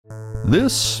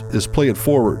This is Play It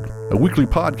Forward, a weekly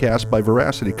podcast by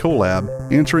Veracity Collab,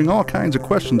 answering all kinds of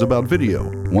questions about video,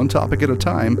 one topic at a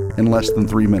time, in less than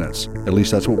 3 minutes. At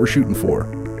least that's what we're shooting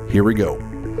for. Here we go.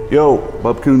 Yo,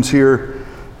 Bub Coons here.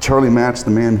 Charlie Matz,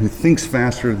 the man who thinks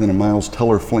faster than a Miles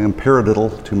Teller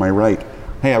flamparadiddle to my right.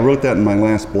 Hey, I wrote that in my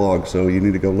last blog, so you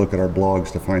need to go look at our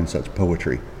blogs to find such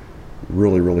poetry.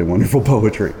 Really, really wonderful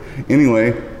poetry.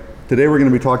 Anyway, today we're going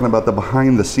to be talking about the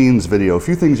behind the scenes video. A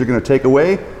few things you're going to take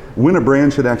away: when a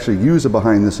brand should actually use a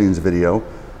behind the scenes video,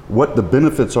 what the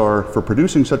benefits are for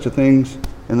producing such a things,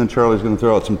 and then Charlie's going to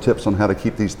throw out some tips on how to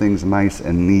keep these things nice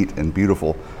and neat and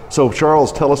beautiful. So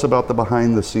Charles, tell us about the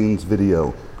behind the scenes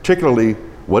video, particularly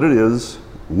what it is,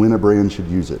 when a brand should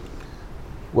use it.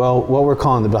 Well, what we're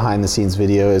calling the behind the scenes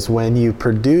video is when you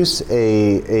produce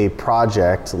a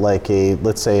project like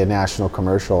let's say a national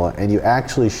commercial, and you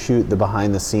actually shoot the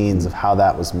behind the scenes of how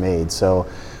that was made. So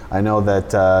I know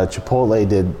that Chipotle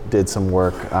did some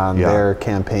work on their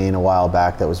campaign a while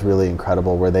back that was really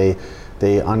incredible, where they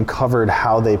uncovered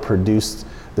how they produced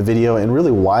the video and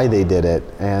really why they did it.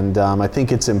 And I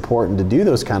think it's important to do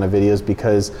those kind of videos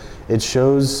because it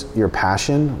shows your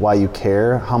passion, why you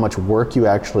care, how much work you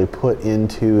actually put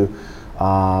into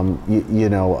an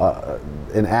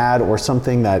ad or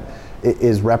something that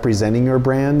is representing your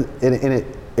brand. And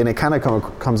it kind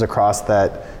of comes across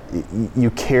that you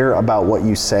care about what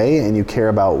you say and you care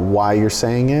about why you're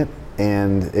saying it,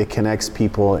 and it connects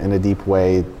people in a deep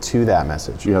way to that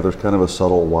message. Yeah, there's kind of a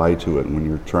subtle why to it when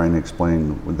you're trying to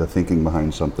explain the thinking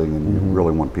behind something, and you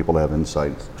really want people to have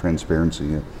insight,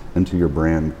 transparency into your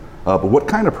brand. But what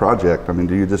kind of project? I mean,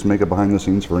 do you just make it behind the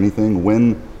scenes for anything?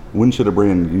 When should a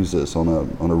brand use this? On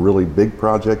a really big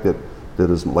project that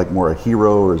is like more a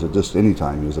hero, or is it just any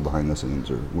time use it behind the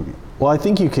scenes? Well, I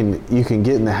think you can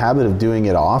get in the habit of doing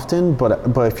it often, but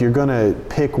if you're going to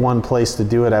pick one place to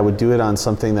do it, I would do it on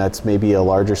something that's maybe a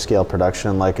larger scale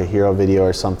production, like a hero video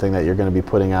or something that you're going to be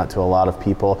putting out to a lot of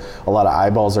people. A lot of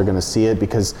eyeballs are going to see it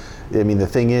because, I mean, the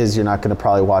thing is, you're not going to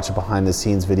probably watch a behind the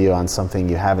scenes video on something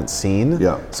you haven't seen.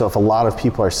 Yeah. So if a lot of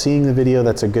people are seeing the video,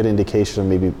 that's a good indication of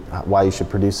maybe why you should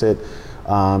produce it.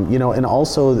 And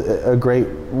also a great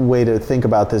way to think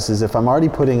about this is if I'm already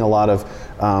putting a lot of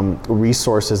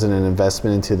resources and an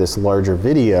investment into this larger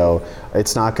video,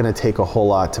 it's not going to take a whole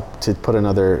lot to put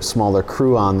another smaller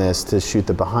crew on this to shoot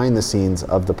the behind the scenes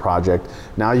of the project.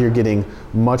 Now you're getting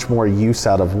much more use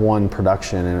out of one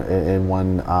production and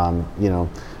one,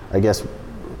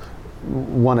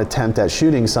 one attempt at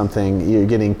shooting something. You're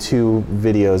getting two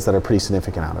videos that are pretty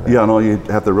significant out of it. Yeah, and all you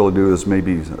have to really do is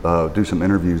maybe do some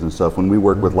interviews and stuff. When we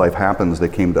worked with Life Happens, they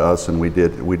came to us and we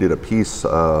did a piece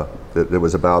that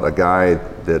was about a guy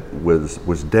that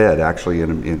was dead actually,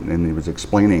 and he was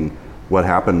explaining what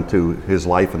happened to his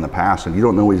life in the past, and you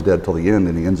don't know he's dead till the end,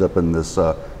 and he ends up in this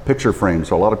picture frame.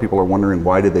 So a lot of people are wondering,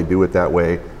 why did they do it that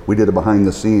way? We did a behind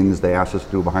the scenes. They asked us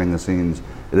to do a behind the scenes.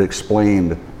 It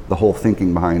explained the whole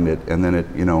thinking behind it, and then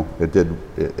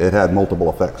it had multiple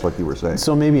effects, like you were saying.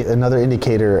 So maybe another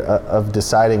indicator of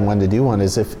deciding when to do one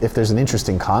is if there's an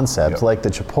interesting concept, like the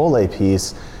Chipotle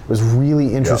piece. It was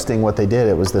really interesting what they did.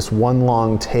 It was this one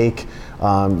long take,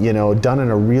 done in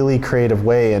a really creative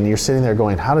way, and you're sitting there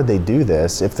going, how did they do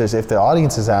this? If the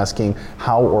audience is asking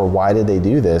how or why did they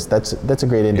do this, that's a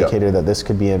great indicator that this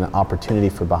could be an opportunity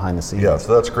for behind the scenes. Yeah,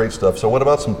 so that's great stuff. So what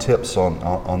about some tips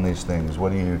on these things?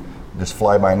 What do you just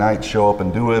fly by night, show up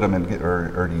and do it? I mean,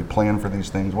 or do you plan for these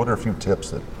things? What are a few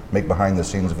tips that make behind the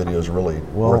scenes videos really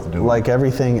worth doing? Like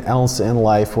everything else in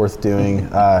life worth doing,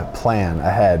 plan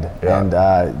ahead,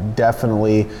 and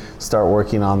definitely start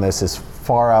working on this as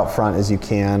far out front as you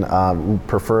can,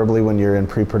 preferably when you're in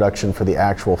pre-production for the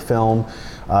actual film,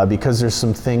 because there's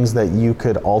some things that you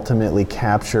could ultimately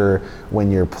capture when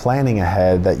you're planning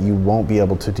ahead that you won't be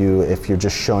able to do if you're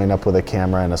just showing up with a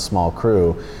camera and a small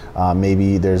crew.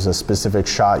 Maybe there's a specific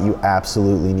shot you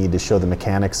absolutely need to show the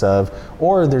mechanics of,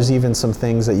 or there's even some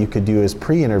things that you could do as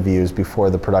pre-interviews before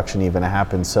the production even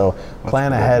happens. So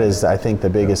plan ahead is, I think, the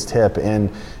biggest tip. And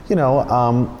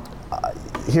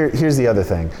here's the other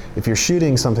thing. If you're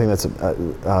shooting something that's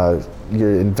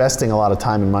you're investing a lot of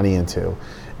time and money into,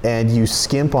 and you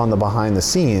skimp on the behind the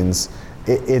scenes,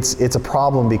 it's a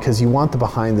problem, because you want the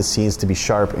behind the scenes to be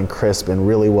sharp and crisp and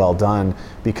really well done,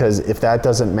 because if that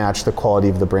doesn't match the quality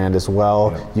of the brand as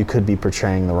well, you could be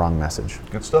portraying the wrong message.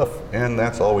 Good stuff. And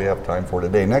that's all we have time for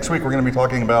today. Next week we're going to be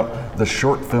talking about the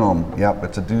short film. Yep,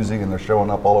 it's a doozy and they're showing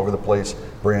up all over the place.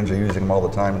 Brands are using them all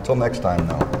the time. Until next time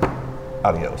though,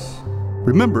 adios.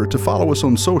 Remember to follow us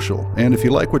on social, and if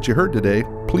you like what you heard today,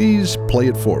 please play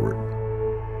it forward.